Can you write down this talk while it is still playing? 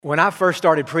When I first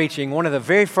started preaching, one of the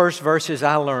very first verses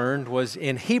I learned was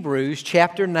in Hebrews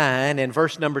chapter 9 and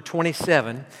verse number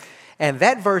 27. And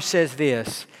that verse says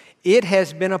this: "It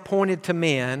has been appointed to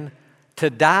men to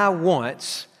die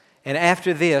once, and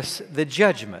after this, the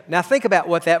judgment." Now think about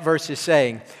what that verse is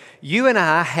saying. You and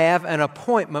I have an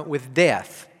appointment with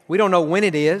death. We don't know when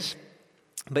it is,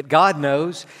 but God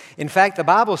knows. In fact, the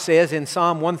Bible says in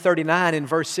Psalm 139 in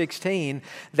verse 16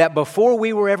 that before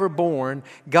we were ever born,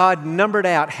 God numbered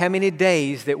out how many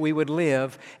days that we would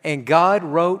live, and God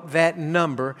wrote that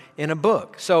number in a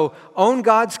book. So on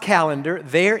God's calendar,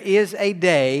 there is a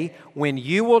day when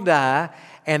you will die,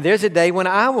 and there's a day when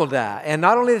I will die. And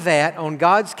not only that, on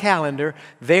God's calendar,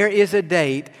 there is a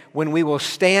date when we will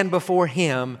stand before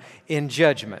Him in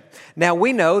judgment. Now,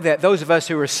 we know that those of us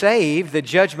who are saved, the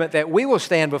judgment that we will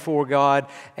stand before God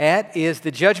at is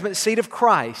the judgment seat of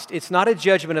Christ. It's not a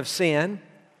judgment of sin.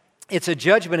 It's a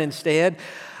judgment instead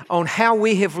on how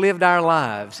we have lived our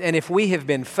lives. And if we have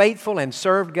been faithful and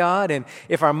served God, and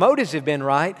if our motives have been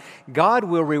right, God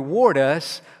will reward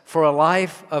us for a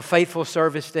life of faithful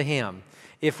service to Him.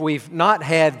 If we've not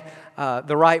had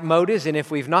the right motives, and if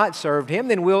we've not served Him,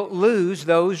 then we'll lose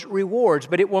those rewards.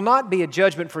 But it will not be a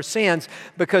judgment for sins,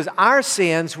 because our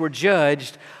sins were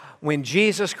judged when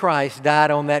Jesus Christ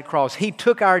died on that cross. He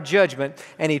took our judgment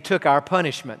and He took our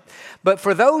punishment. But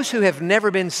for those who have never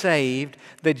been saved,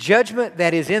 the judgment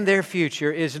that is in their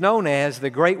future is known as the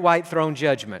Great White Throne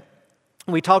Judgment.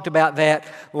 We talked about that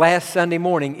last Sunday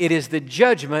morning. It is the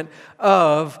judgment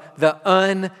of the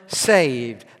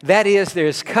unsaved. That is,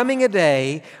 there's coming a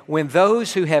day when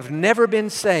those who have never been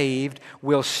saved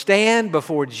will stand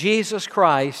before Jesus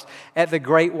Christ at the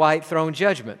Great White Throne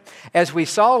Judgment. As we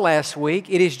saw last week,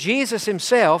 it is Jesus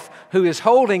Himself who is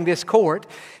holding this court.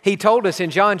 He told us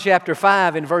in John chapter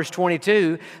 5 and verse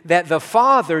 22 that the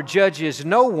Father judges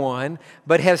no one,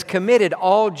 but has committed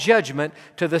all judgment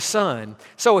to the Son.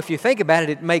 So if you think about it,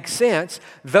 it makes sense.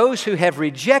 Those who have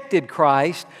rejected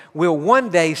Christ will one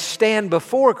day stand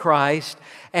before Christ,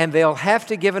 and they'll have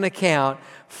to give an account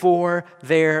for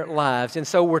their lives. And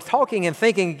so we're talking and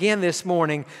thinking again this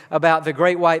morning about the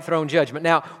Great White Throne Judgment.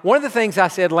 Now, one of the things I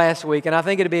said last week, and I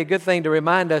think it'd be a good thing to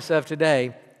remind us of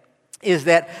today, is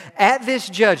that at this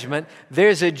judgment,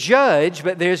 there's a judge,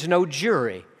 but there's no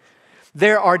jury.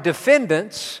 There are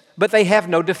defendants, but they have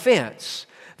no defense.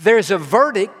 There's a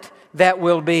verdict that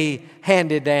will be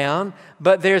handed down,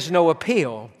 but there's no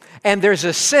appeal. And there's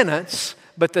a sentence,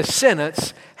 but the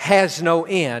sentence has no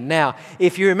end. Now,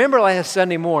 if you remember last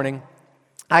Sunday morning,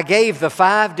 I gave the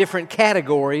 5 different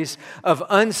categories of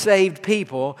unsaved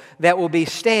people that will be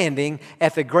standing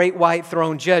at the Great White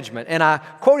Throne Judgment. And I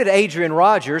quoted Adrian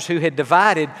Rogers, who had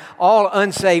divided all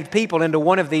unsaved people into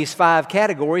one of these 5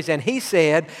 categories. And he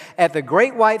said, at the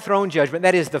Great White Throne Judgment,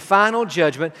 that is the final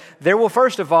judgment, there will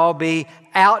first of all be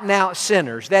out-and-out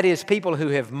sinners. That is, people who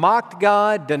have mocked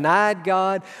God, denied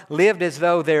God, lived as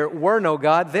though there were no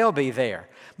God. They'll be there.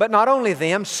 But not only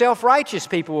them, self-righteous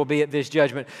people will be at this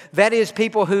judgment. That is,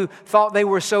 people who thought they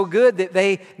were so good that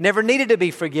they never needed to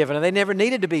be forgiven and they never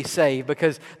needed to be saved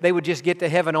because they would just get to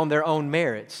heaven on their own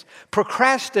merits.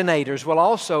 Procrastinators will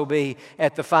also be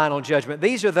at the final judgment.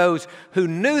 These are those who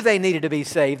knew they needed to be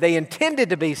saved. They intended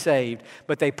to be saved,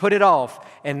 but they put it off,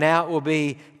 and now it will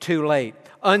be too late.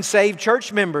 Unsaved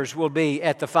church members will be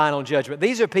at the final judgment.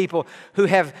 These are people who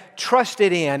have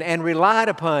trusted in and relied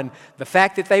upon the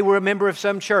fact that they were a member of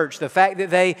some church, the fact that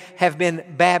they have been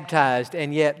baptized,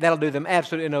 and yet that'll do them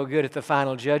absolutely no good at the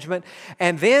final judgment.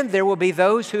 And then there will be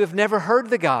those who have never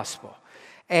heard the gospel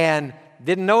and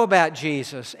didn't know about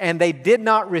Jesus, and they did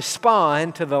not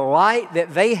respond to the light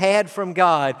that they had from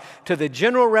God, to the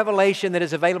general revelation that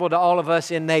is available to all of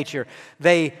us in nature.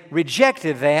 They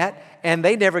rejected that, and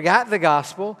they never got the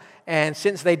gospel. And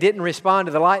since they didn't respond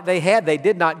to the light they had, they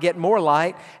did not get more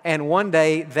light. And one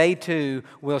day they too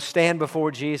will stand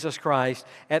before Jesus Christ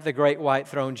at the Great White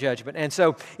Throne Judgment. And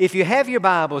so if you have your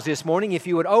Bibles this morning, if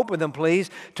you would open them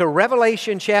please to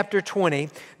Revelation chapter 20.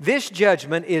 This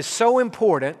judgment is so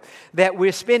important that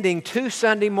we're spending 2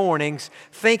 Sunday mornings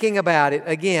thinking about it.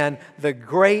 Again, the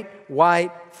Great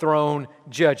White Throne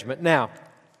Judgment. Now,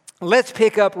 let's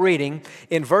pick up reading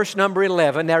in verse number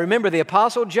 11. Now remember, the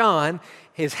Apostle John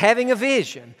is having a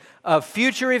vision of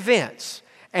future events.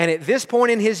 And at this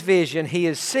point in his vision, he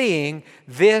is seeing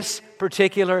this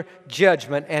particular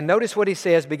judgment. And notice what he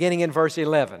says beginning in verse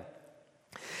 11.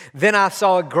 Then I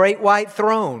saw a great white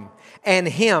throne, and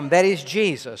Him, that is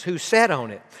Jesus, who sat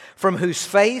on it, from whose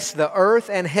face the earth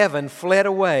and heaven fled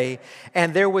away,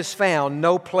 and there was found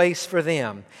no place for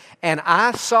them. And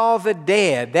I saw the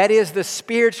dead, that is the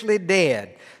spiritually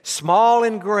dead, small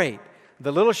and great,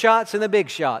 the little shots and the big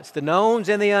shots, the knowns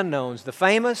and the unknowns, the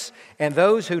famous and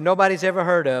those who nobody's ever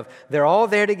heard of. They're all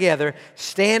there together,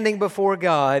 standing before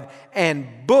God, and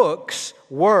books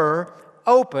were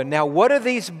opened. Now, what are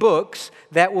these books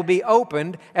that will be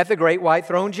opened at the great white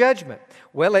throne judgment?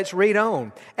 Well, let's read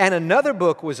on. And another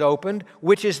book was opened,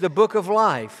 which is the book of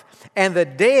life. And the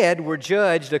dead were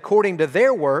judged according to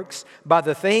their works by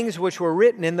the things which were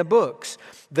written in the books.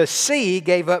 The sea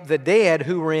gave up the dead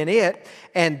who were in it,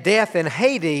 and death and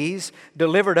Hades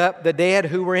delivered up the dead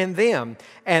who were in them.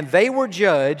 And they were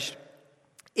judged,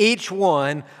 each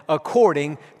one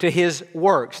according to his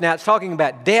works. Now, it's talking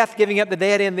about death giving up the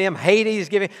dead in them, Hades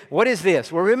giving. What is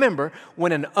this? Well, remember,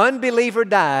 when an unbeliever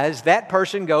dies, that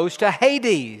person goes to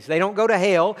Hades. They don't go to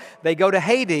hell, they go to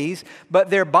Hades, but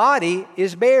their body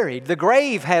is buried. The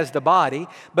grave has the body,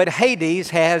 but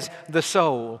Hades has the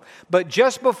soul. But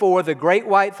just before the great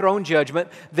white throne judgment,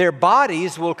 their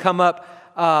bodies will come up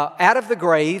out of the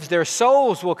graves, their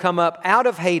souls will come up out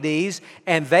of Hades,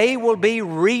 and they will be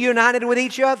reunited with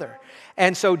each other.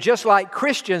 And so just like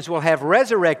Christians will have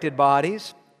resurrected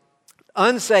bodies,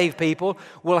 unsaved people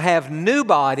will have new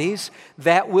bodies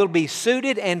that will be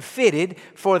suited and fitted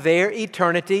for their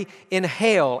eternity in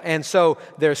hell. And so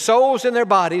their souls and their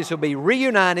bodies will be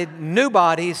reunited, new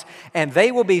bodies, and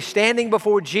they will be standing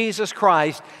before Jesus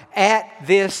Christ at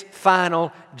this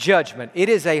final judgment. It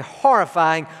is a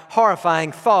horrifying,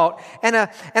 horrifying thought and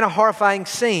a horrifying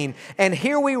scene. And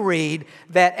here we read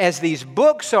that as these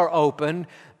books are opened,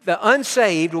 the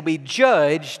unsaved will be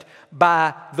judged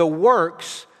by the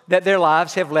works that their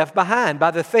lives have left behind,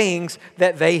 by the things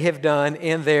that they have done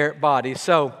in their bodies.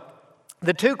 So,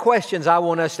 the two questions I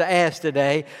want us to ask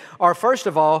today are, first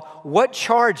of all, what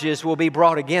charges will be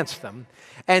brought against them?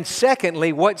 And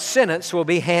secondly, what sentence will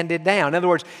be handed down? In other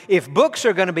words, if books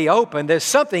are going to be opened, there's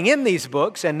something in these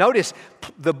books, and notice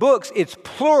the books, it's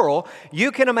plural.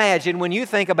 You can imagine when you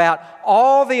think about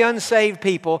all the unsaved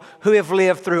people who have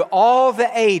lived through all the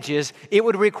ages, it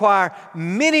would require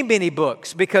many, many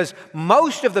books because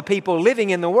most of the people living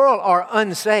in the world are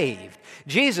unsaved.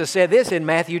 Jesus said this in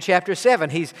Matthew chapter 7.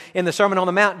 He's in the Sermon on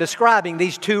the Mount describing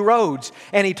these two roads,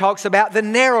 and he talks about the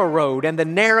narrow road and the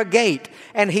narrow gate.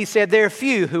 And he said there are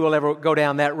few who will ever go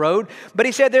down that road. But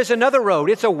he said there's another road.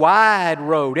 It's a wide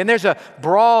road, and there's a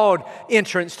broad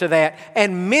entrance to that.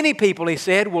 And many people, he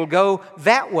said, will go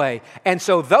that way. And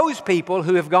so those people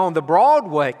who have gone the broad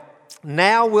way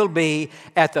now will be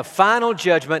at the final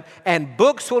judgment, and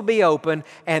books will be opened,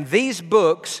 and these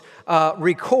books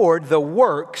record the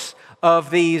works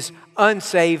of these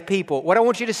unsaved people. What I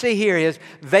want you to see here is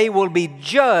they will be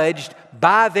judged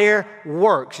by their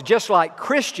works. Just like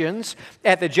Christians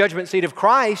at the judgment seat of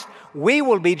Christ, we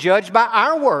will be judged by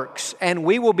our works, and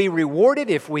we will be rewarded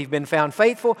if we've been found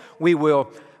faithful. We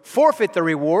will forfeit the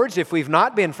rewards if we've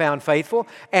not been found faithful,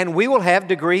 and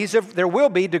there will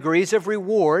be degrees of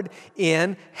reward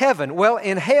in heaven. Well,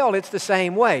 in hell, it's the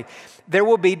same way. There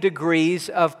will be degrees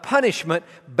of punishment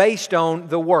based on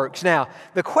the works. Now,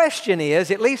 the question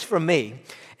is, at least for me,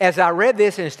 as I read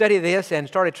this and studied this and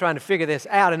started trying to figure this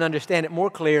out and understand it more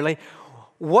clearly,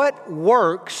 what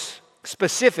works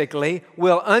specifically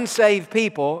will unsaved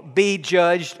people be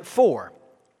judged for?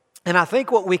 And I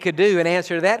think what we could do in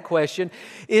answer to that question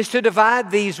is to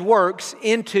divide these works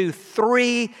into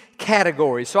three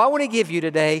categories. So I want to give you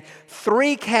today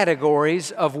three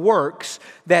categories of works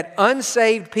that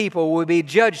unsaved people will be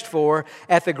judged for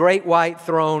at the great white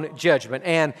throne judgment.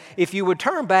 And if you would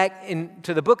turn back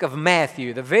into the book of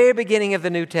Matthew, the very beginning of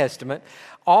the New Testament,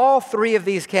 all three of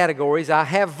these categories, I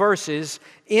have verses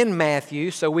in Matthew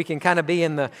so we can kind of be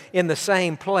in the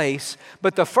same place.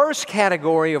 But the first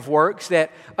category of works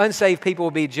that unsaved people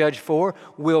will be judged for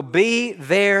will be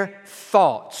their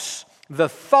thoughts. The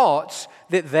thoughts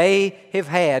that they have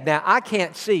had. Now, I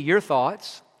can't see your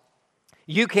thoughts.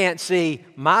 You can't see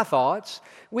my thoughts.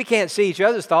 We can't see each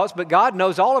other's thoughts, but God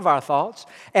knows all of our thoughts.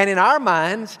 And in our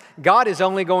minds, God is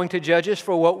only going to judge us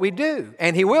for what we do.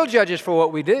 And He will judge us for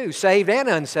what we do, saved and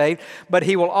unsaved, but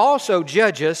He will also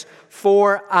judge us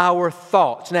for our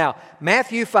thoughts. Now,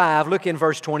 Matthew 5, look in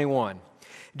verse 21.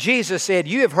 Jesus said,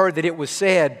 "You have heard that it was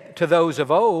said to those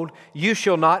of old, 'You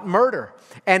shall not murder.'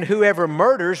 And whoever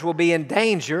murders will be in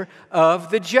danger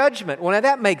of the judgment." Well, now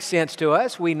that makes sense to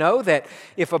us. We know that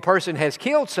if a person has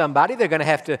killed somebody, they're going to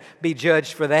have to be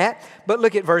judged for that. But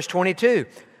look at verse 22.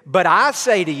 "But I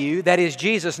say to you," that is,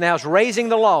 Jesus now is raising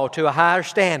the law to a higher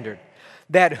standard,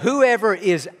 "that whoever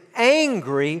is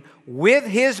angry with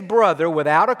his brother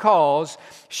without a cause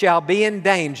shall be in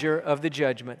danger of the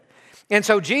judgment." And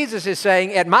so Jesus is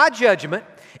saying, at my judgment,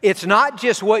 it's not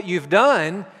just what you've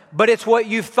done, but it's what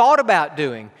you've thought about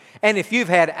doing. And if you've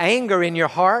had anger in your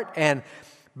heart and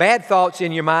bad thoughts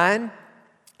in your mind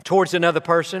towards another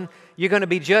person, you're going to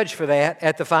be judged for that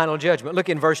at the final judgment. Look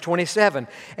in verse 27,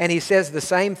 and he says the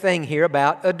same thing here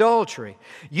about adultery.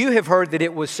 You have heard that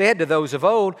it was said to those of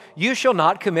old, you shall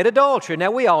not commit adultery.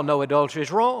 Now, we all know adultery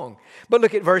is wrong. But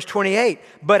look at verse 28.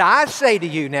 But I say to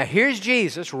you, now here's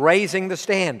Jesus raising the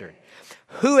standard.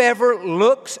 Whoever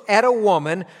looks at a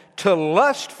woman to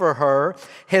lust for her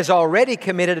has already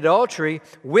committed adultery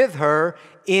with her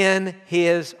in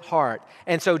his heart.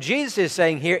 And so Jesus is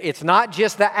saying here, it's not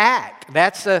just the act.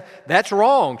 That's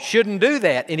wrong. Shouldn't do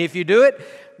that. And if you do it,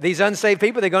 these unsaved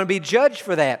people, they're going to be judged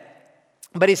for that.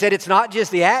 But he said it's not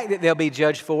just the act that they'll be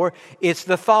judged for, it's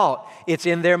the thought. It's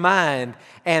in their mind.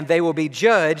 And they will be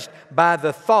judged by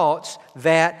the thoughts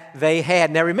that they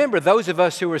had. Now remember, those of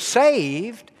us who are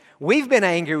saved, we've been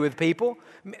angry with people.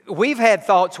 We've had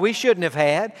thoughts we shouldn't have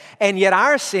had, and yet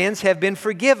our sins have been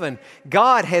forgiven.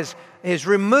 God has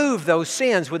removed those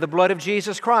sins with the blood of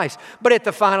Jesus Christ. But at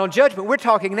the final judgment, we're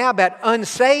talking now about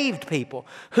unsaved people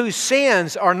whose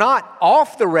sins are not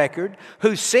off the record,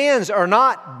 whose sins are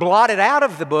not blotted out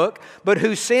of the book, but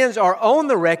whose sins are on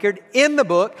the record in the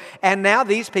book, and now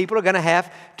these people are going to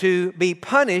have to be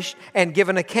punished and give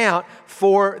an account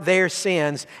for their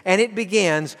sins. And it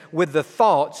begins with the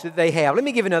thoughts that they have. Let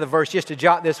me give another verse just to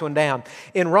jot this one down.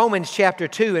 In Romans chapter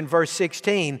 2 and verse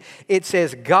 16, it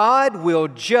says, God will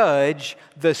judge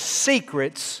the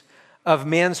secrets of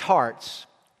men's hearts.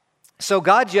 So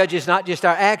God judges not just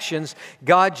our actions,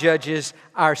 God judges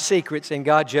our secrets and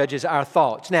God judges our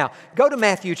thoughts. Now, go to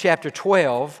Matthew chapter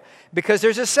 12, because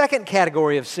there's a second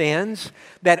category of sins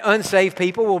that unsaved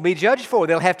people will be judged for.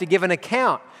 They'll have to give an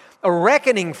account, a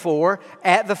reckoning for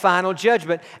at the final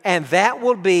judgment, and that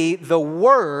will be the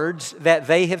words that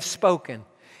they have spoken.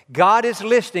 God is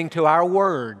listening to our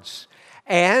words,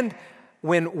 and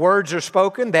when words are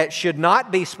spoken that should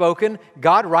not be spoken,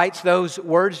 God writes those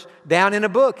words down in a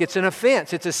book. It's an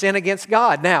offense. It's a sin against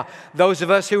God. Now, those of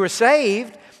us who are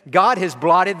saved, God has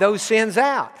blotted those sins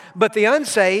out. But the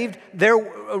unsaved, their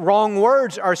wrong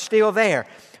words are still there.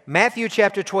 Matthew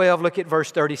chapter 12, look at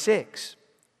verse 36.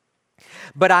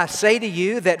 But I say to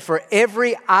you that for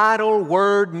every idle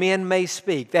word men may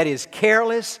speak, that is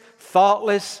careless,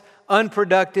 thoughtless,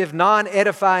 unproductive,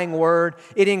 non-edifying word.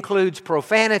 It includes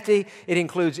profanity, it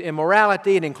includes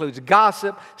immorality, it includes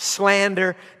gossip,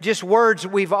 slander, just words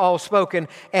we've all spoken.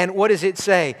 And what does it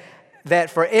say? That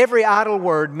for every idle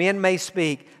word men may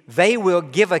speak, they will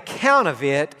give account of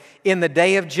it in the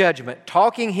day of judgment.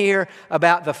 Talking here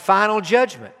about the final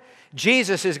judgment.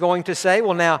 Jesus is going to say,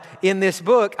 well, now, in this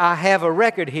book, I have a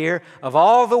record here of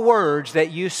all the words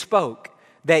that you spoke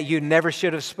that you never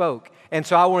should have spoke. And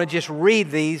so I want to just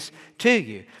read these to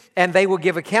you. And they will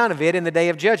give account of it in the day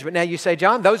of judgment. Now you say,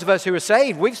 John, those of us who are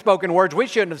saved, we've spoken words we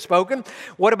shouldn't have spoken.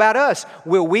 What about us?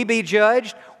 Will we be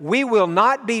judged? We will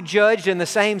not be judged in the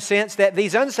same sense that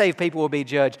these unsaved people will be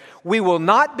judged. We will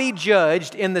not be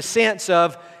judged in the sense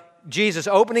of Jesus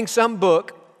opening some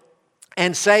book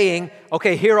and saying,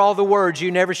 okay, here are all the words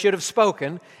you never should have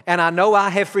spoken, and I know I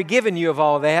have forgiven you of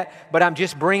all that, but I'm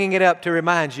just bringing it up to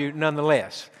remind you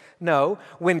nonetheless. No,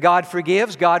 when God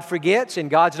forgives, God forgets, and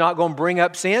God's not going to bring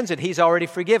up sins that He's already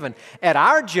forgiven. At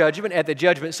our judgment, at the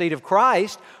judgment seat of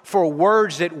Christ, for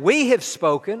words that we have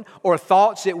spoken, or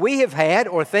thoughts that we have had,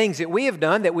 or things that we have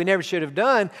done that we never should have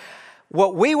done,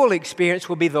 what we will experience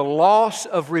will be the loss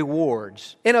of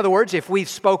rewards. In other words, if we've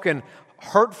spoken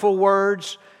hurtful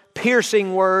words,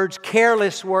 piercing words,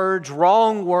 careless words,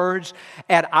 wrong words,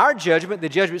 at our judgment, the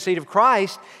judgment seat of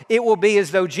Christ, it will be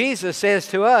as though Jesus says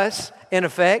to us, in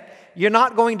effect, you're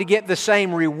not going to get the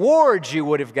same rewards you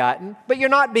would have gotten, but you're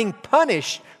not being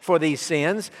punished for these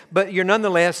sins, but you're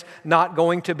nonetheless not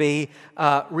going to be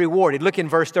rewarded. Look in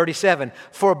verse 37.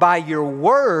 For by your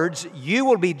words you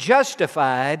will be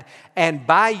justified, and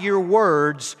by your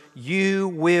words you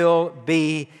will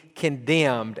be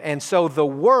condemned. And so the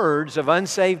words of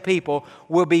unsaved people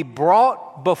will be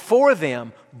brought before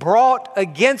them, brought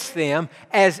against them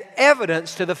as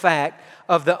evidence to the fact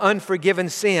of the unforgiven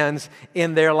sins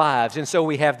in their lives. And so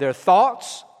we have their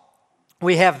thoughts,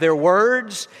 we have their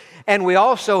words, and we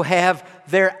also have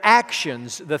their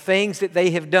actions, the things that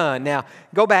they have done. Now,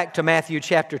 go back to Matthew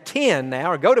chapter 10 now,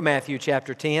 or go to Matthew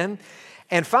chapter 10,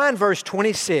 and find verse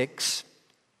 26.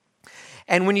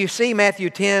 And when you see Matthew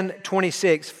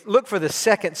 10:26, look for the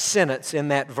second sentence in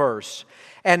that verse.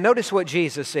 And notice what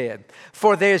Jesus said.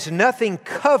 For there's nothing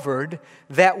covered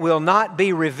that will not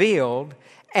be revealed,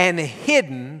 and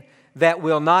hidden that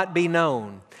will not be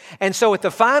known. And so at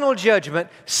the final judgment,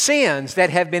 sins that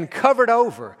have been covered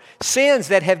over, sins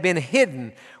that have been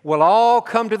hidden, will all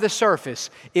come to the surface.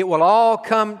 It will all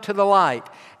come to the light,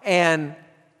 and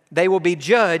they will be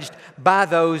judged by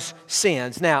those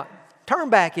sins. Now, turn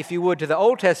back, if you would, to the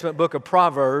Old Testament book of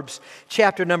Proverbs,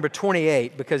 chapter number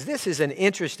 28, because this is an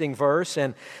interesting verse,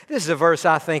 and this is a verse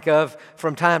I think of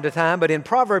from time to time. But in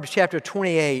Proverbs chapter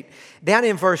 28, down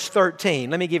in verse 13,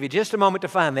 let me give you just a moment to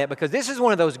find that, because this is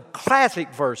one of those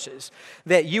classic verses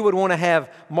that you would want to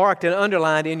have marked and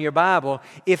underlined in your Bible,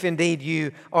 if indeed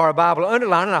you are a Bible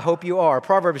underliner, and I hope you are.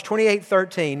 Proverbs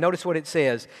 28:13, notice what it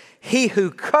says. He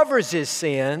who covers his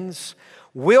sins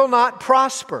will not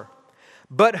prosper,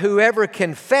 but whoever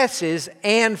confesses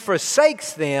and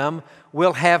forsakes them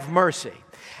will have mercy.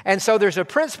 And so there's a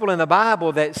principle in the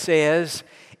Bible that says,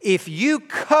 if you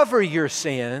cover your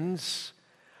sins,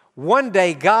 one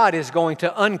day God is going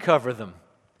to uncover them.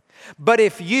 But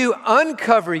if you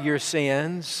uncover your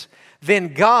sins,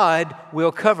 then God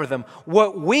will cover them.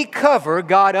 What we cover,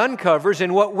 God uncovers,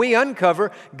 and what we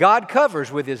uncover, God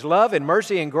covers with His love and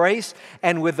mercy and grace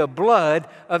and with the blood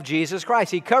of Jesus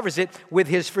Christ. He covers it with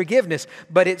His forgiveness.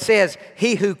 But it says,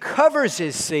 he who covers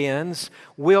his sins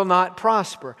will not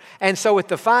prosper. And so at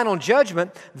the final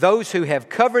judgment, those who have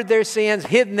covered their sins,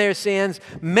 hidden their sins,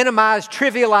 minimized,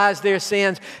 trivialized their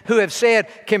sins, who have said,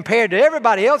 compared to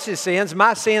everybody else's sins,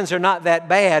 my sins are not that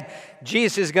bad,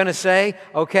 Jesus is going to say,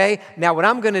 okay, now what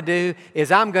I'm going to do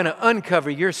is I'm going to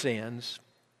uncover your sins,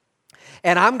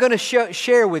 and I'm going to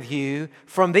share with you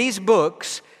from these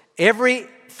books every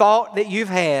thought that you've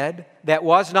had that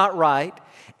was not right,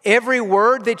 every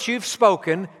word that you've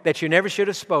spoken that you never should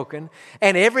have spoken,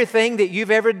 and everything that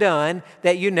you've ever done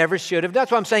that you never should have done.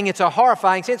 That's why I'm saying it's a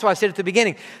horrifying sin. That's why I said at the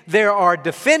beginning, there are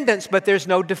defendants, but there's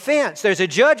no defense. There's a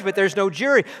judge, but there's no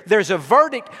jury. There's a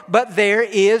verdict, but there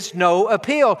is no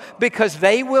appeal, because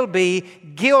they will be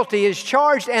guilty as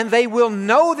charged, and they will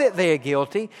know that they are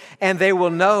guilty, and they will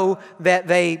know that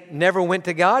they never went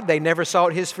to God, they never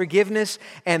sought His forgiveness,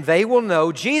 and they will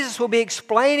know, Jesus will be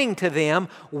explaining to them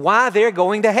why they're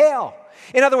going to hell.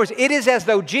 In other words, it is as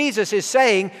though Jesus is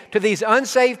saying to these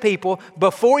unsaved people,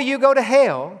 before you go to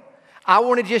hell, I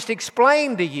want to just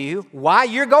explain to you why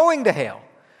you're going to hell.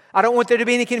 I don't want there to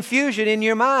be any confusion in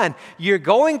your mind. You're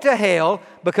going to hell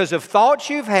because of thoughts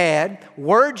you've had,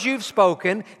 words you've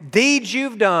spoken, deeds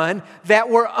you've done that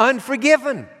were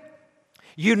unforgiven.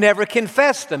 You never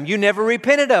confessed them. You never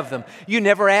repented of them. You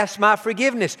never asked my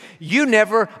forgiveness. You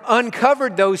never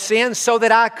uncovered those sins so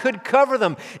that I could cover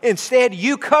them. Instead,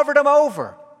 you covered them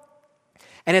over.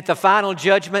 And at the final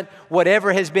judgment,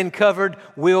 whatever has been covered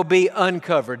will be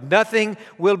uncovered. Nothing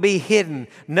will be hidden.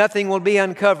 Nothing will be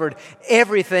uncovered.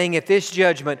 Everything at this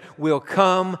judgment will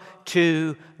come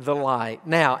to the light.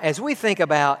 Now, as we think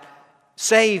about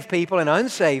saved people and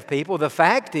unsaved people, the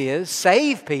fact is,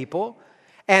 saved people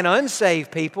and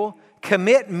unsaved people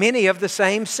commit many of the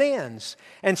same sins.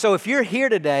 And so if you're here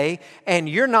today and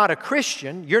you're not a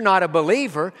Christian, you're not a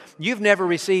believer, you've never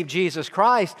received Jesus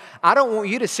Christ, I don't want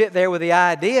you to sit there with the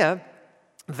idea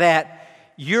that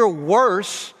you're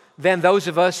worse than those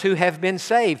of us who have been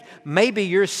saved. Maybe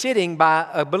you're sitting by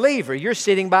a believer, you're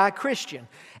sitting by a Christian,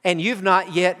 and you've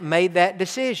not yet made that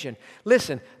decision.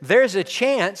 Listen, there's a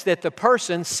chance that the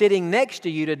person sitting next to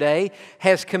you today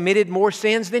has committed more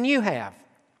sins than you have.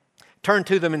 Turn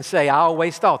to them and say, I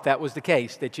always thought that was the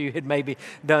case, that you had maybe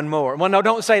done more. Well, no,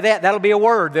 don't say that. That'll be a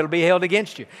word that'll be held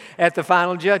against you at the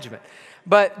final judgment.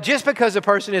 But just because a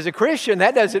person is a Christian,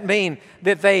 that doesn't mean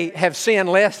that they have sinned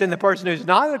less than the person who's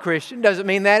not a Christian. Doesn't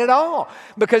mean that at all.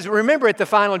 Because remember, at the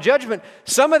final judgment,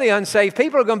 some of the unsaved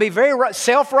people are going to be very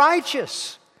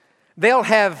self-righteous. They'll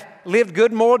have lived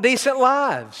good, moral, decent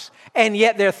lives. And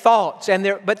yet their thoughts,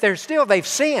 they've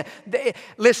sinned.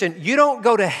 Listen, you don't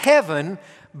go to heaven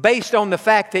based on the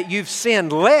fact that you've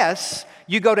sinned less.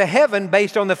 You go to heaven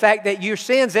based on the fact that your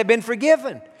sins have been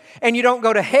forgiven. And you don't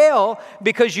go to hell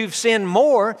because you've sinned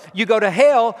more. You go to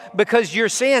hell because your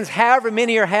sins, however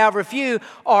many or however few,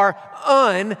 are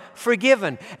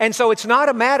unforgiven. And so it's not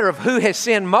a matter of who has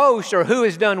sinned most or who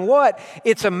has done what.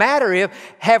 It's a matter of,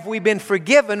 have we been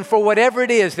forgiven for whatever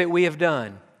it is that we have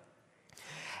done?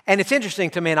 And it's interesting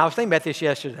to me, and I was thinking about this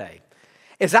yesterday.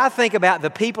 As I think about the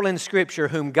people in Scripture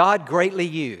whom God greatly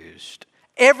used,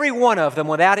 every one of them,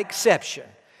 without exception,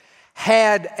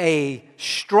 had a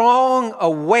strong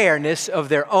awareness of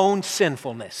their own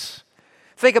sinfulness.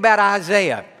 Think about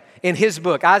Isaiah in his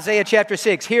book, Isaiah chapter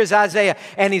 6. Here's Isaiah,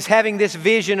 and he's having this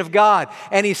vision of God,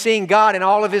 and he's seeing God in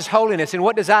all of his holiness. And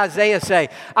what does Isaiah say?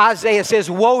 Isaiah says,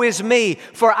 "Woe is me,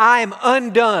 for I am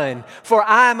undone, for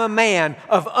I am a man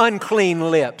of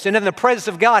unclean lips." And in the presence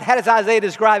of God, how does Isaiah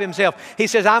describe himself? He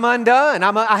says, "I'm undone.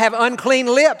 I have unclean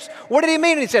lips." What did he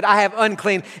mean when he said, "I have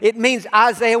unclean"? It means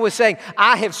Isaiah was saying,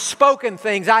 I have spoken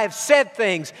things, I have said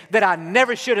things that I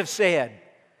never should have said.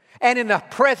 And in the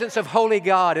presence of holy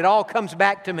God, it all comes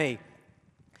back to me.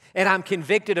 And I'm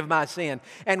convicted of my sin.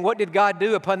 And what did God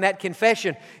do upon that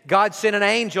confession? God sent an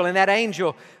angel, and that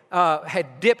angel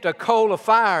had dipped a coal of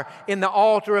fire in the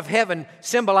altar of heaven,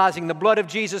 symbolizing the blood of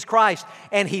Jesus Christ.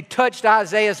 And he touched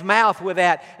Isaiah's mouth with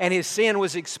that, and his sin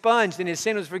was expunged, and his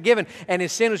sin was forgiven, and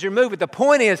his sin was removed. But the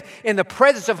point is, in the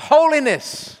presence of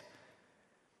holiness,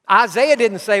 Isaiah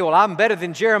didn't say, well, I'm better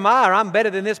than Jeremiah, or I'm better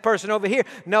than this person over here.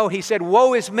 No, he said,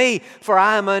 woe is me, for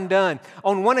I am undone.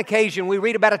 On one occasion, we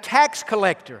read about a tax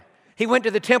collector. He went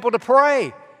to the temple to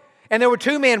pray. And there were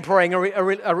two men praying,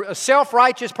 a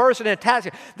self-righteous person and a tax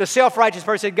collector. The self-righteous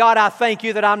person said, God, I thank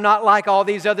you that I'm not like all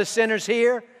these other sinners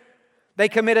here. They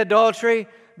commit adultery.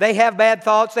 They have bad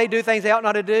thoughts. They do things they ought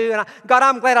not to do. And God,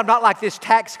 I'm glad I'm not like this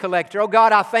tax collector. Oh,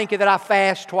 God, I thank you that I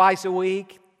fast twice a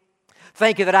week.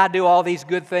 Thank you that I do all these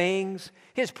good things.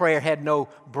 His prayer had no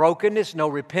brokenness, no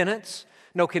repentance,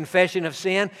 no confession of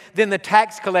sin. Then the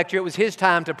tax collector, it was his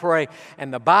time to pray.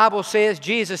 And the Bible says,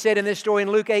 Jesus said in this story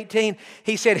in Luke 18,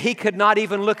 he said he could not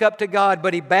even look up to God,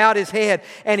 but he bowed his head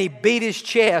and he beat his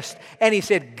chest and he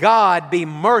said, God, be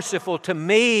merciful to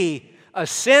me, a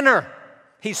sinner.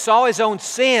 He saw his own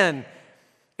sin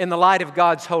in the light of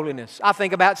God's holiness. I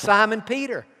think about Simon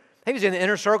Peter. He was in the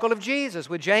inner circle of Jesus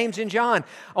with James and John.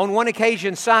 On one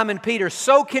occasion, Simon Peter,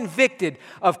 so convicted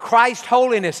of Christ's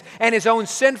holiness and his own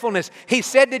sinfulness, he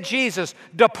said to Jesus,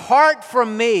 depart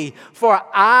from me, for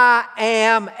I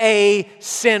am a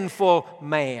sinful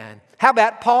man. How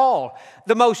about Paul,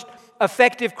 the most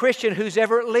effective Christian who's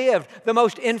ever lived, the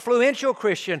most influential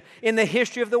Christian in the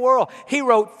history of the world? He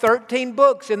wrote 13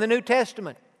 books in the New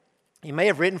Testament. He may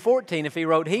have written 14 if he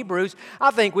wrote Hebrews.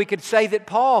 I think we could say that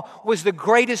Paul was the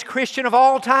greatest Christian of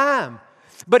all time.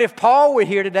 But if Paul were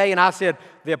here today and I said,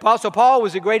 the Apostle Paul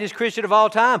was the greatest Christian of all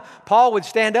time, Paul would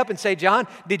stand up and say, John,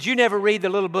 did you never read the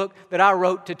little book that I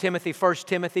wrote to Timothy, 1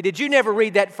 Timothy? Did you never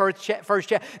read that first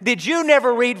chapter? Did you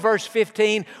never read verse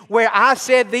 15 where I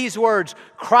said these words,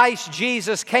 Christ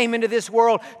Jesus came into this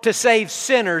world to save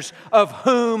sinners of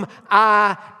whom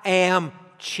I am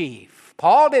chief?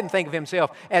 Paul didn't think of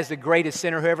himself as the greatest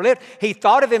sinner who ever lived. He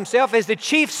thought of himself as the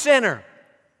chief sinner.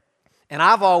 And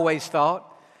I've always thought,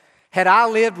 had I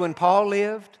lived when Paul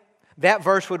lived, that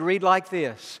verse would read like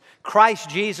this. Christ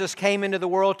Jesus came into the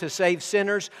world to save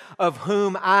sinners, of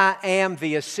whom I am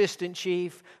the assistant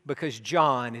chief, because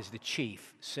John is the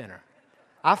chief sinner.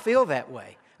 I feel that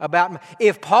way about me.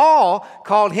 If Paul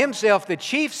called himself the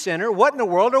chief sinner, what in the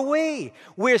world are we?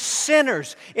 We're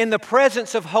sinners in the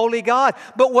presence of holy God.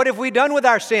 But what have we done with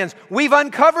our sins? We've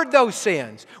uncovered those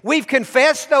sins. We've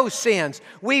confessed those sins.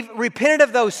 We've repented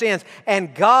of those sins.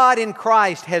 And God in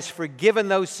Christ has forgiven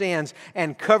those sins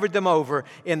and covered them over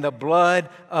in the blood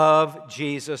of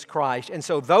Jesus Christ. And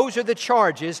so those are the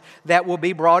charges that will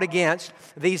be brought against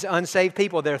these unsaved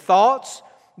people. Their thoughts,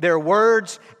 their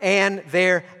words, and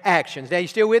their actions. Now, you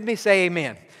still with me? Say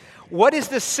amen. What is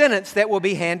the sentence that will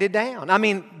be handed down? I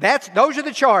mean, those are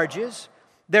the charges.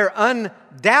 They're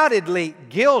undoubtedly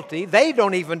guilty. They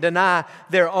don't even deny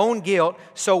their own guilt.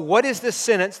 So what is the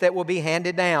sentence that will be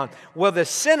handed down? Well, the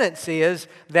sentence is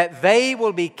that they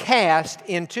will be cast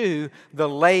into the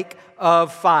lake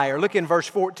of fire. Look in verse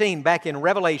 14, back in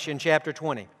Revelation chapter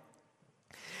 20.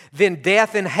 Then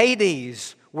death and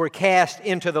Hades were cast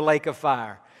into the lake of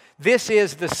fire. This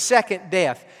is the second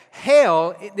death.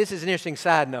 Hell, this is an interesting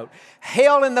side note.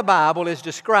 Hell in the Bible is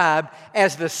described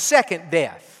as the second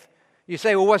death. You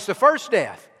say, well, what's the first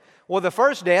death? Well, the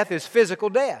first death is physical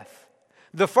death.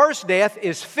 The first death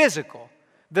is physical.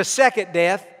 The second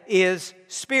death is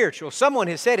spiritual. Someone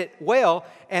has said it well,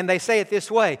 and they say it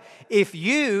this way. If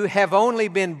you have only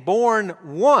been born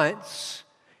once,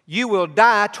 you will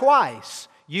die twice.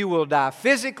 You will die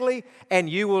physically and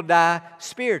you will die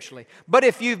spiritually. But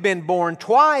if you've been born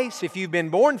twice, if you've been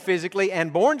born physically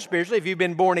and born spiritually, if you've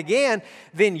been born again,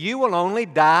 then you will only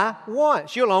die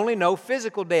once. You'll only know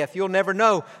physical death. You'll never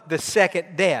know the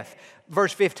second death.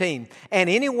 Verse 15, and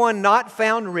anyone not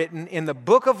found written in the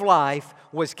book of life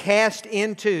was cast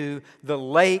into the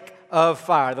lake of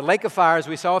fire. The lake of fire, as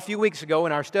we saw a few weeks ago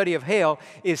in our study of hell,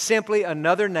 is simply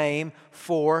another name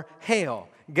for hell.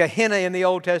 Gehenna in the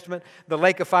Old Testament, the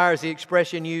lake of fire is the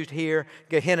expression used here.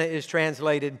 Gehenna is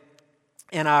translated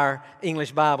in our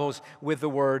English Bibles with the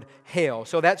word hell.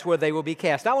 So that's where they will be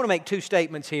cast. I want to make two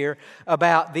statements here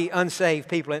about the unsaved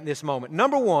people in this moment.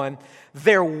 Number one,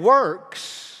 their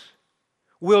works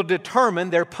will determine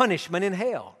their punishment in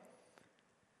hell.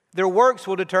 Their works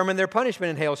will determine their punishment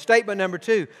in hell. Statement number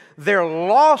two, their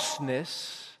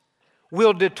lostness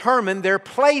will determine their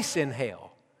place in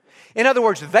hell. In other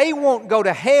words, they won't go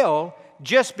to hell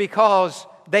just because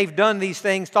they've done these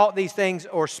things, thought these things,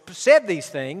 or said these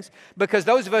things, because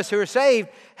those of us who are saved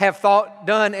have thought,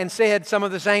 done, and said some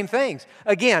of the same things.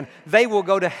 Again, they will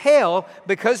go to hell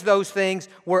because those things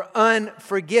were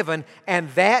unforgiven, and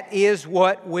that is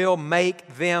what will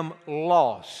make them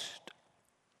lost.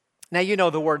 Now, you know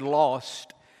the word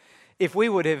lost. Let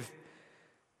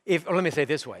me say it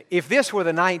this way. If this were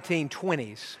the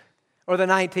 1920s, or the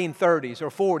 1930s, or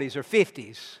 40s, or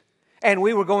 50s, and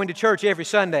we were going to church every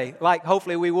Sunday, like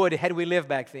hopefully we would had we lived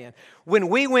back then. When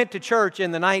we went to church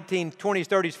in the 1920s,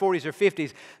 30s, 40s, or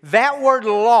 50s, that word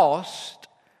lost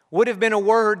would have been a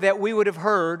word that we would have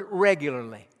heard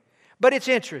regularly. But it's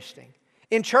interesting.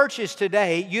 In churches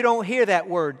today, you don't hear that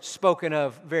word spoken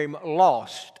of very much,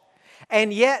 lost.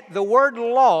 And yet the word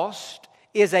lost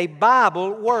is a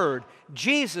Bible word.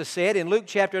 Jesus said in Luke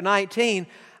chapter 19,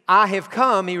 I have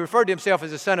come, he referred to himself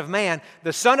as the Son of Man.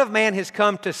 The Son of Man has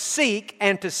come to seek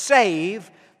and to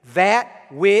save that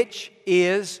which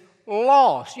is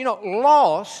lost. You know,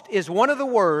 lost is one of the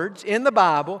words in the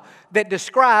Bible that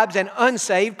describes an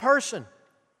unsaved person.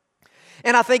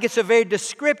 And I think it's a very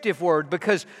descriptive word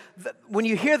because when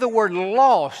you hear the word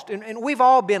lost, and we've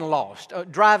all been lost.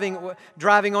 Driving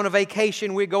on a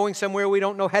vacation, we're going somewhere, we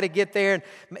don't know how to get there.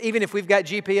 And even if we've got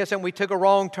GPS and we took a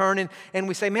wrong turn and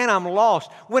we say, man, I'm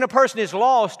lost. When a person is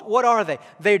lost, what are they?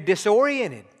 They're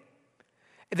disoriented.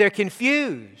 They're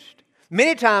confused.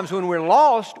 Many times when we're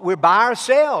lost, we're by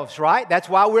ourselves, right? That's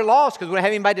why we're lost, because we don't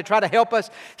have anybody to try to help us.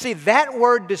 See, that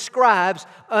word describes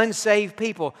unsaved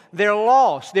people. They're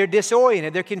lost, they're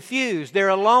disoriented, they're confused, they're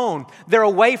alone, they're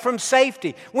away from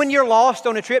safety. When you're lost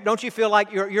on a trip, don't you feel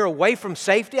like you're away from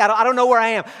safety? I don't know where I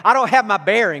am. I don't have my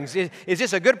bearings. Is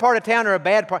this a good part of town or a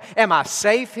bad part? Am I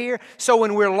safe here? So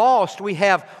when we're lost, we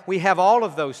have all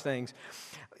of those things.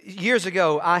 Years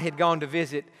ago, I had gone to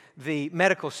visit the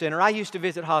medical center. I used to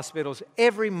visit hospitals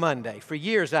every Monday. For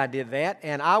years I did that,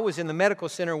 and I was in the medical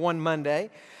center one Monday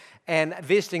and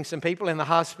visiting some people in the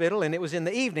hospital, and it was in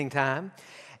the evening time.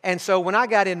 And so when I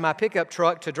got in my pickup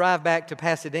truck to drive back to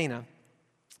Pasadena,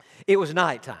 it was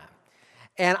nighttime.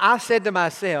 And I said to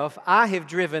myself, I have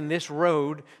driven this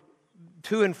road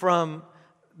to and from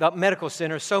the medical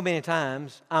center so many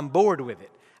times, I'm bored with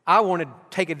it. I want to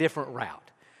take a different route.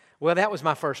 Well, that was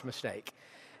my first mistake,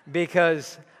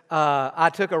 because I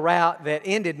took a route that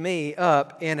ended me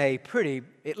up in a pretty,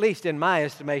 at least in my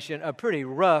estimation, a pretty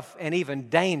rough and even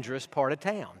dangerous part of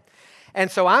town. And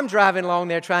so I'm driving along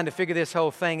there trying to figure this whole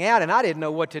thing out, and I didn't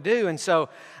know what to do. And so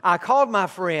I called my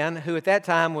friend, who at that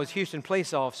time was Houston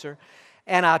police officer,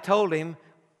 and I told him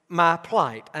my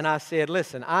plight. And I said,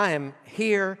 listen, I am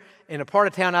here in a part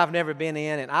of town I've never been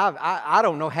in, and I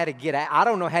don't know how to get out. I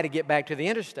don't know how to get back to the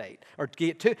interstate or to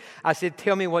get to. I said,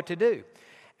 tell me what to do.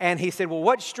 And he said, well,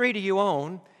 what street are you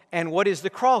on, and what is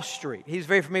the cross street? He's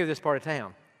very familiar with this part of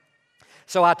town.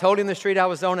 So I told him the street I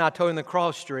was on, and I told him the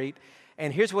cross street,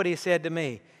 and here's what he said to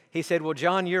me. He said, well,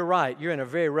 John, you're right. You're in a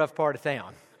very rough part of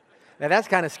town. Now, that's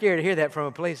kind of scary to hear that from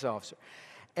a police officer.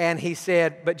 And he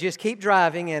said, but just keep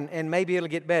driving, and maybe it'll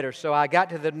get better. So I got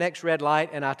to the next red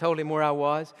light, and I told him where I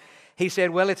was. He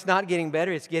said, well, it's not getting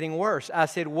better. It's getting worse. I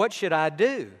said, what should I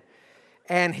do?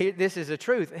 And this is the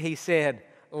truth. He said,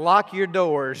 lock your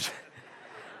doors.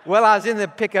 Well, I was in the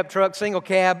pickup truck, single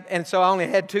cab, and so I only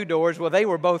had two doors. Well, they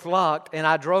were both locked, and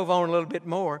I drove on a little bit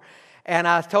more. And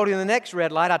I told him the next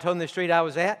red light. I told him the street I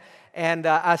was at, and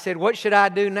I said, what should I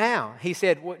do now? He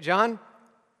said, what, John?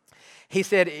 He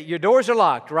said, your doors are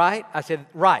locked, right? I said,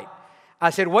 right. I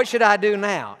said, what should I do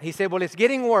now? He said, well, it's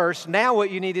getting worse. Now what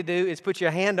you need to do is put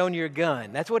your hand on your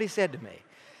gun. That's what he said to me.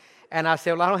 And I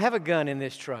said, well, I don't have a gun in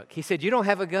this truck. He said, you don't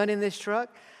have a gun in this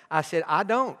truck? I said, I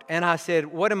don't. And I said,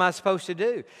 what am I supposed to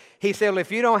do? He said, well,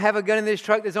 if you don't have a gun in this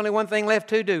truck, there's only one thing left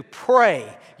to do. Pray.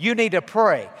 You need to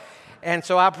pray. And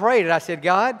so I prayed, and I said,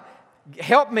 God,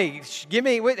 help me. Give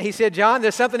me. He said, John,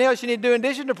 there's something else you need to do in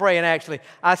addition to praying, actually.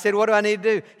 I said, what do I need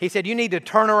to do? He said, you need to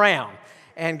turn around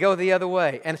and go the other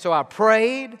way. And so I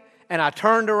prayed, and I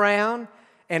turned around,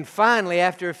 and finally,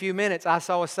 after a few minutes, I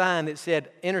saw a sign that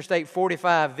said, Interstate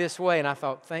 45 this way, and I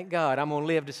thought, thank God, I'm going to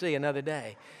live to see another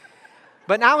day.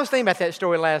 But I was thinking about that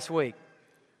story last week.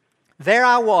 There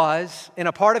I was in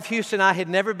a part of Houston I had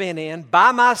never been in,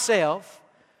 by myself,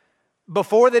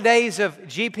 Before the days of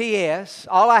GPS,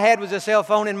 all I had was a cell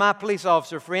phone and my police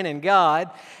officer friend and God.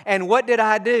 And what did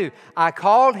I do? I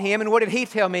called him, and what did he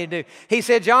tell me to do? He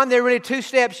said, John, there are really 2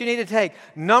 steps you need to take.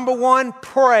 Number 1,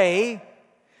 pray.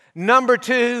 Number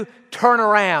 2, turn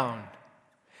around.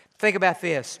 Think about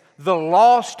this. The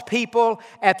lost people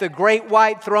at the great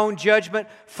white throne judgment,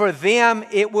 for them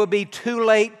it will be too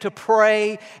late to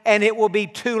pray, and it will be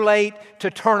too late to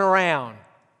turn around.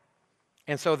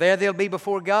 And so there they'll be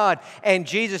before God. And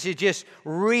Jesus is just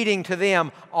reading to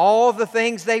them all the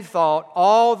things they've thought,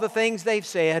 all the things they've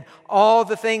said, all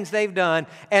the things they've done.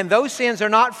 And those sins are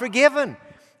not forgiven.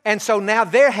 And so now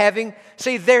they're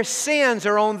their sins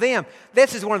are on them.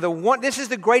 This is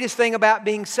the greatest thing about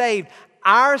being saved.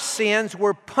 Our sins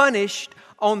were punished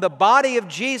on the body of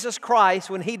Jesus Christ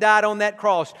when He died on that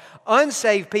cross.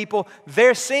 Unsaved people,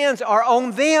 their sins are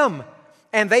on them.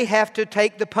 And they have to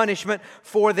take the punishment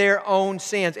for their own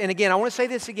sins. And again, I want to say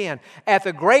this again. At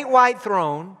the great white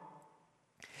throne,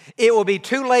 it will be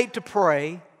too late to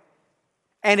pray,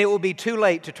 and it will be too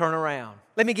late to turn around.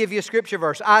 Let me give you a scripture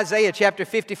verse. Isaiah chapter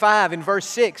 55 and verse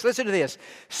 6. Listen to this.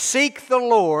 Seek the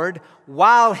Lord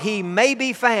while He may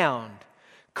be found.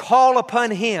 Call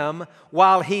upon Him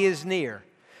while He is near.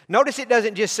 Notice it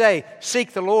doesn't just say,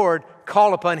 seek the Lord,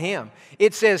 call upon Him.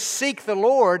 It says, seek the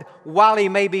Lord while He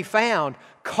may be found.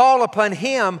 Call upon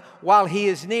Him while He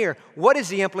is near. What is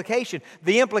the implication?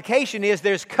 The implication is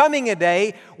there's coming a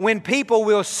day when people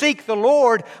will seek the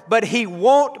Lord, but He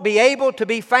won't be able to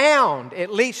be found,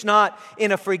 at least not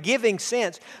in a forgiving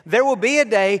sense. There will be a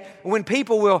day when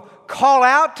people will call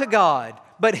out to God,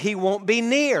 but He won't be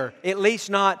near, at least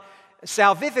not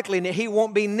salvifically. He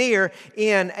won't be near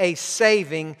in a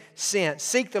saving sense.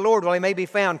 Seek the Lord while He may be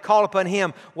found. Call upon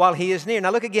Him while He is near. Now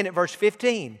look again at verse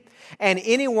 15. And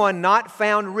anyone not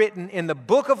found written in the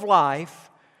book of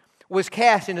life was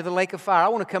cast into the lake of fire. I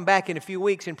want to come back in a few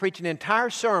weeks and preach an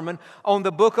entire sermon on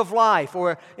the book of life.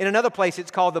 Or in another place it's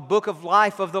called the book of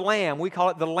life of the Lamb. We call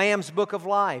it the Lamb's book of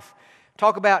life.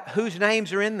 Talk about whose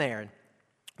names are in there.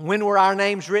 When were our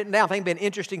names written down? I think it'd be an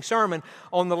interesting sermon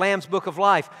on the Lamb's Book of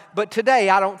Life. But today,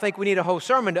 I don't think we need a whole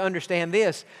sermon to understand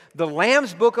this. The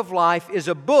Lamb's Book of Life is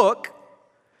a book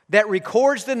that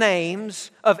records the names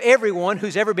of everyone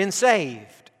who's ever been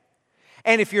saved.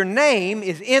 And if your name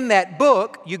is in that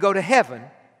book, you go to heaven.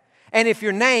 And if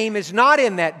your name is not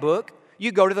in that book,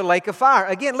 you go to the lake of fire.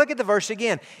 Again, look at the verse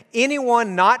again.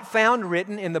 Anyone not found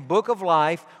written in the book of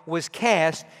life was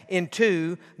cast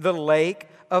into the lake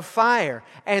of fire.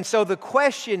 And so the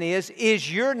question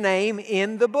is your name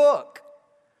in the book?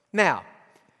 Now,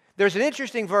 there's an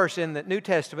interesting verse in the New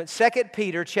Testament, 2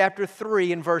 Peter chapter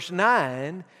 3 and verse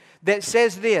 9, that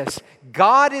says this: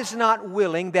 God is not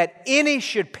willing that any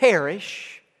should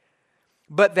perish,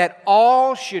 but that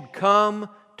all should come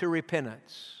to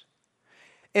repentance.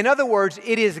 In other words,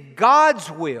 it is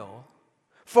God's will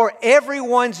for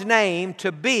everyone's name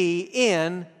to be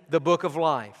in the book of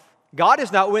life. God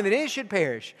is not willing that any should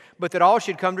perish, but that all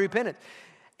should come to repentance.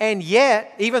 And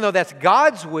yet, even though that's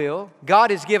God's will,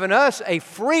 God has given us a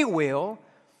free will.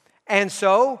 And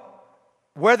so,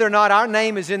 whether or not our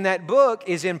name is in that book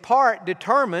is in part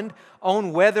determined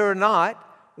on whether or not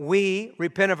we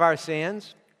repent of our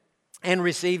sins and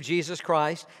receive Jesus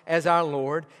Christ as our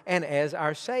Lord and as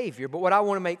our Savior. But what I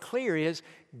want to make clear is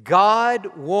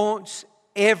God wants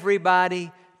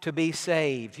everybody to be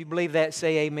saved. If you believe that,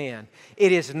 say amen.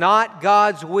 It is not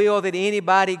God's will that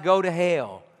anybody go to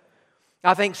hell.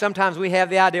 I think sometimes we have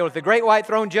the idea with the great white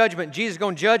throne judgment, Jesus is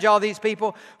going to judge all these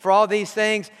people for all these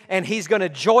things, and He's going to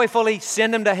joyfully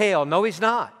send them to hell. No, He's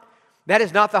not. That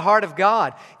is not the heart of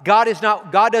God. God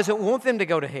doesn't want them to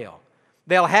go to hell.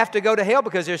 They'll have to go to hell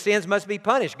because their sins must be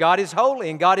punished. God is holy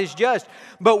and God is just.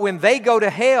 But when they go to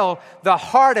hell, the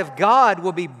heart of God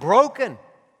will be broken,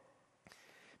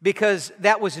 because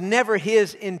that was never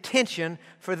His intention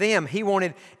for them. He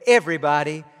wanted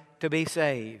everybody to be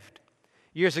saved.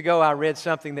 Years ago, I read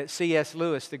something that C.S.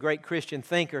 Lewis, the great Christian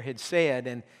thinker, had said.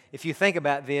 And if you think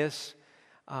about this,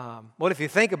 if you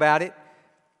think about it,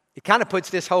 it kind of puts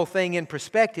this whole thing in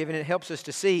perspective, and it helps us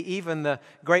to see even the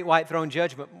great white throne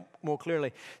judgment more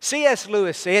clearly. C.S.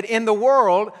 Lewis said, in the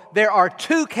world, there are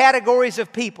 2 categories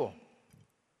of people.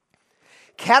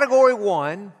 Category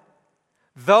 1,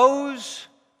 those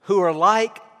who are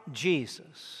like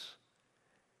Jesus.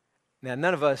 Now,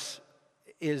 none of us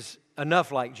is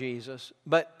enough like Jesus,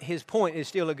 but his point is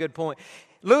still a good point.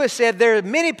 Lewis said there are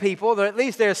many people, or at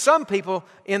least there are some people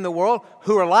in the world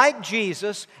who are like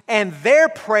Jesus, and their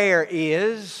prayer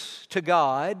is to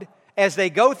God as they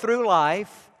go through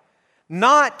life,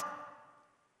 not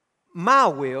my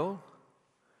will,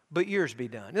 but yours be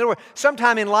done. In other words,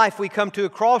 sometime in life we come to a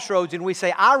crossroads and we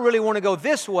say, I really want to go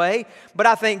this way, but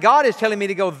I think God is telling me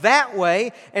to go that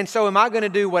way, and so am I going to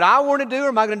do what I want to do, or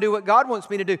am I going to do what God wants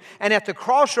me to do? And at the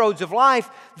crossroads of life,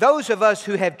 those of us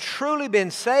who have truly been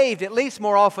saved, at least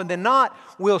more often than not,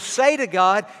 will say to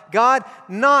God, God,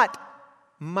 not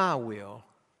my will,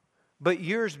 but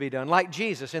yours be done. Like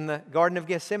Jesus in the Garden of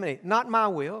Gethsemane, not my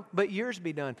will, but yours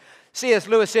be done. C.S.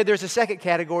 Lewis said there's a second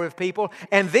category of people,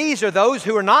 and these are those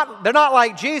who they're not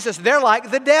like Jesus, they're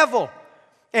like the devil.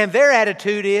 And their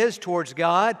attitude is towards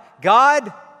God,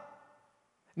 God,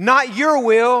 not your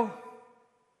will,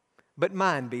 but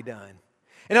mine be done.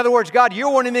 In other words, God,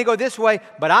 you're wanting me to go this way,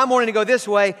 but I'm wanting to go this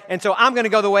way, and so I'm going to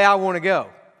go the way I want to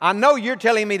go. I know you're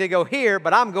telling me to go here,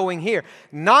 but I'm going here.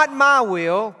 Not my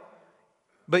will,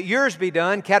 but yours be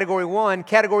done, category 1.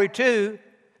 Category 2,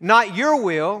 not your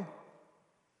will,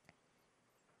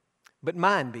 but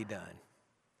mine be done.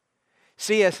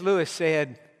 C.S. Lewis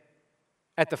said,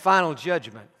 at the final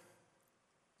judgment,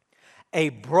 a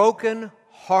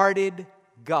broken-hearted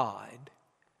God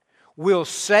will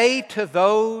say to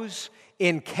those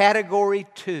in category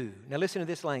 2, now listen to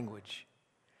this language,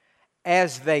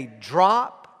 as they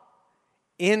drop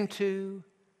into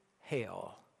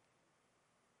hell,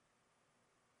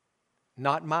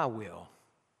 not my will,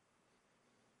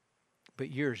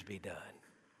 but yours be done.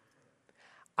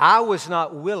 I was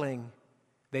not willing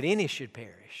that any should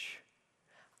perish.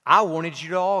 I wanted you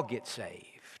to all get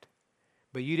saved,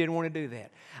 but you didn't want to do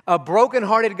that. A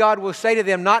broken-hearted God will say to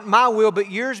them, not my will, but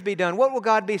yours be done. What will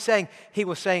God be saying? He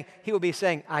will be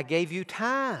saying, I gave you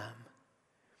time.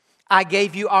 I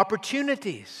gave you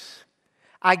opportunities.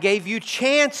 I gave you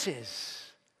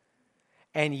chances.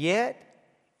 And yet,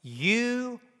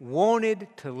 you wanted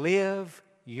to live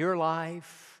your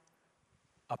life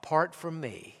apart from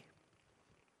me.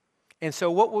 And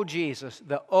so what will Jesus,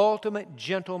 the ultimate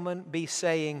gentleman, be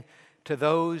saying to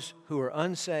those who are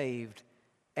unsaved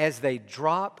as they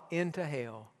drop into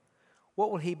hell? What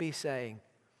will he be saying?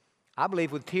 I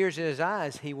believe with tears in his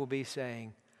eyes, he will be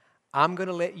saying, I'm going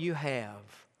to let you have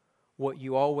what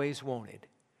you always wanted,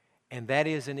 and that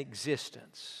is an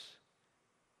existence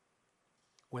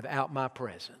without my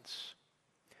presence.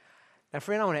 Now,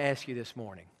 friend, I want to ask you this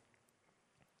morning,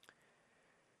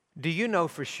 do you know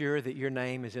for sure that your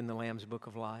name is in the Lamb's Book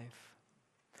of Life?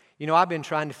 You know, I've been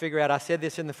trying to figure out, I said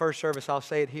this in the first service, I'll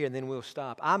say it here and then we'll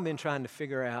stop. I've been trying to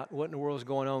figure out what in the world is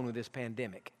going on with this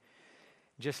pandemic,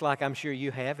 just like I'm sure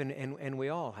you have and we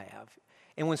all have.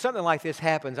 And when something like this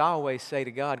happens, I always say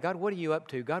to God, God, what are you up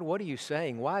to? God, what are you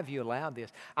saying? Why have you allowed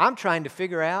this? I'm trying to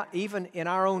figure out, even in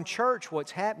our own church,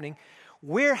 what's happening.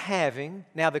 We're having,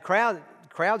 now the crowds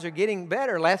are getting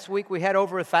better. Last week we had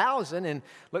over 1,000, and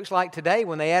looks like today,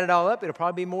 when they add it all up, it'll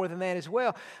probably be more than that as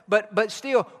well. But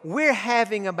still, we're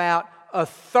having about a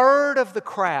third of the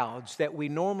crowds that we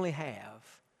normally have.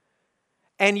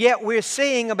 And yet we're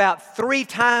seeing about 3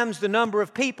 times the number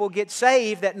of people get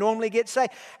saved that normally get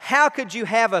saved. How could you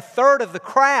have a third of the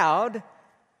crowd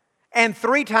and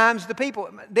 3 times the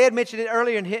people? Dad mentioned it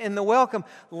earlier in the welcome.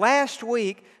 Last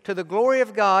week, to the glory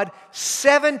of God,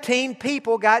 17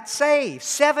 people got saved.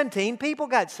 17 people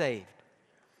got saved.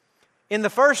 In the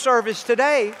first service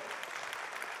today,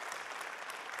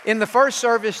 at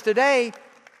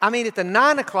the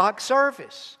 9 o'clock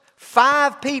service,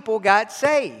 5 people got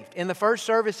saved in the first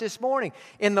service this morning.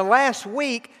 In the last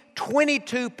week,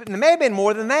 22, there may have been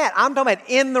more than that. I'm talking about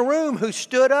in the room who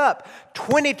stood up.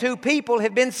 22 people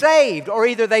have been saved, or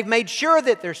either they've made sure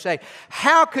that they're saved.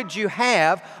 How could you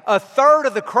have a third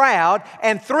of the crowd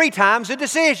and 3 times the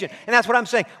decision? And that's what I'm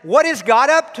saying. What is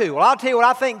God up to? Well, I'll tell you what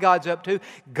I think God's up to.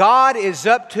 God is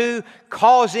up to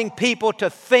causing people to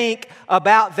think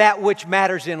about that which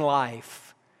matters in life.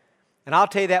 And I'll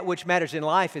tell you, that which matters in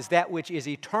life is that which is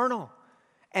eternal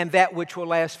and that which will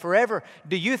last forever.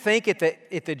 Do you think at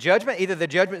the judgment, either the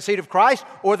judgment seat of Christ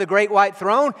or the great white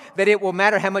throne, that it will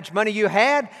matter how much money you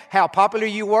had, how popular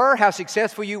you were, how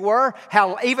successful you were,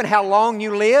 even how long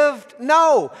you lived?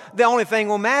 No. The only thing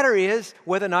will matter is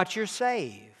whether or not you're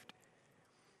saved.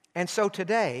 And so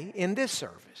today, in this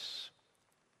service,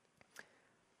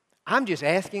 I'm just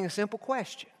asking a simple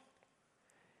question.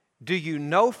 Do you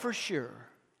know for sure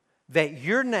that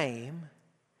your name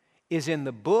is in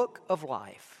the book of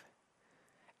life?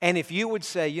 And if you would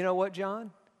say, you know what,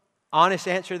 John? Honest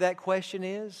answer to that question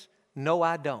is, no,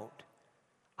 I don't.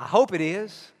 I hope it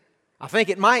is. I think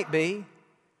it might be,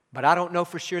 but I don't know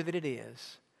for sure that it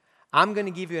is. I'm going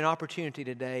to give you an opportunity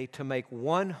today to make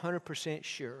 100%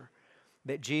 sure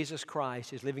that Jesus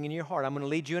Christ is living in your heart. I'm going to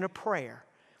lead you in a prayer,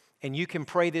 and you can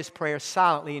pray this prayer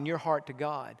silently in your heart to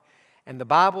God. And the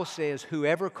Bible says,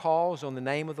 whoever calls on the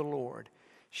name of the Lord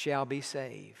shall be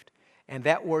saved. And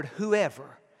that word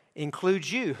whoever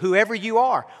includes you, whoever you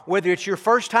are, whether it's your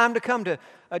first time to come to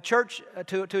a church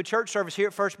to a church service here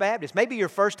at First Baptist, maybe your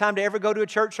first time to ever go to a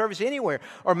church service anywhere,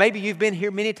 or maybe you've been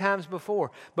here many times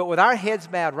before. But with our heads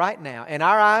bowed right now and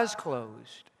our eyes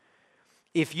closed,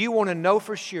 if you want to know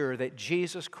for sure that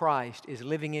Jesus Christ is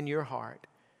living in your heart,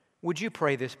 would you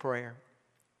pray this prayer?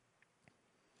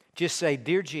 Just say,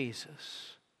 "Dear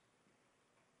Jesus,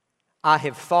 I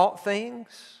have thought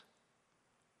things,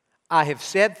 I have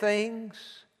said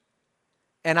things,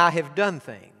 and I have done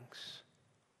things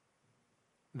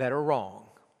that are wrong.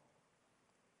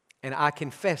 And I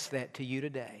confess that to you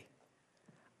today.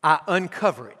 I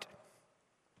uncover it.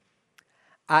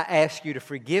 I ask you to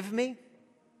forgive me.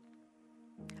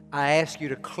 I ask you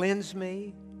to cleanse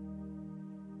me.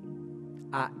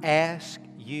 I ask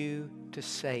you to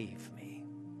save me.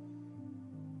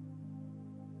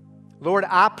 Lord,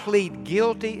 I plead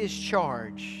guilty as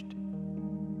charged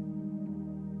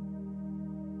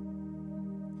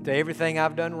to everything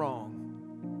I've done wrong.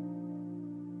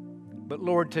 But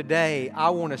Lord, today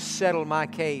I want to settle my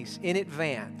case in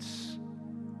advance,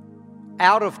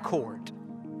 out of court.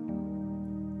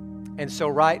 And so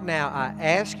right now I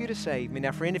ask you to save me.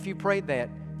 Now friend, if you prayed that,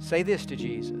 say this to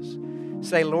Jesus.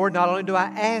 Say, "Lord, not only do I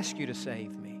ask you to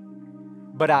save me,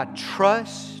 but I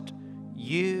trust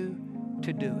you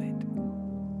to do it.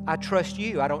 I trust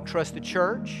you. I don't trust the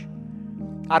church.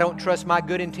 I don't trust my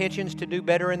good intentions to do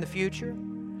better in the future.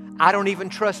 I don't even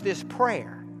trust this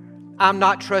prayer. I'm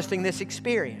not trusting this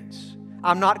experience.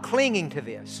 I'm not clinging to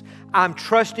this. I'm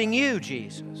trusting you,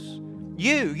 Jesus.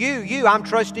 You. I'm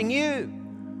trusting you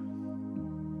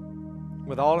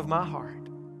with all of my heart.